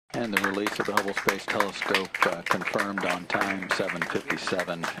And the release of the Hubble Space Telescope confirmed on time,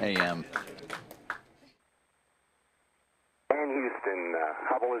 7:57 a.m. And Houston,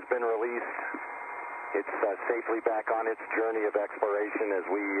 Hubble has been released. It's safely back on its journey of exploration as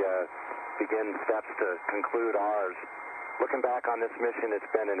we begin steps to conclude ours. Looking back on this mission,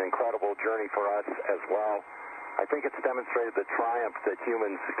 it's been an incredible journey for us as well. I think it's demonstrated the triumph that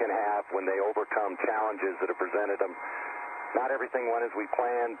humans can have when they overcome challenges that have presented them. Not everything went as we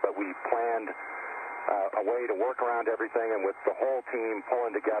planned, but we planned a way to work around everything, and with the whole team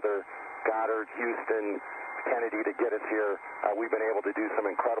pulling together, Goddard, Houston, Kennedy to get us here, we've been able to do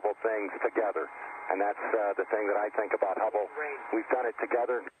some incredible things together. And that's the thing that I think about Hubble. We've done it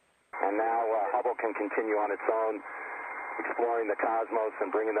together, and now Hubble can continue on its own, exploring the cosmos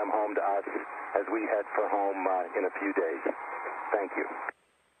and bringing them home to us as we head for home in a few days. Thank you.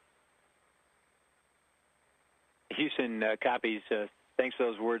 Houston copies. Thanks for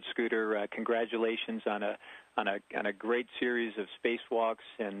those words, Scooter. Congratulations on a great series of spacewalks,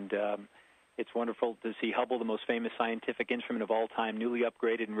 and it's wonderful to see Hubble, the most famous scientific instrument of all time, newly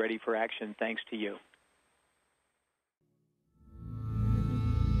upgraded and ready for action. Thanks to you.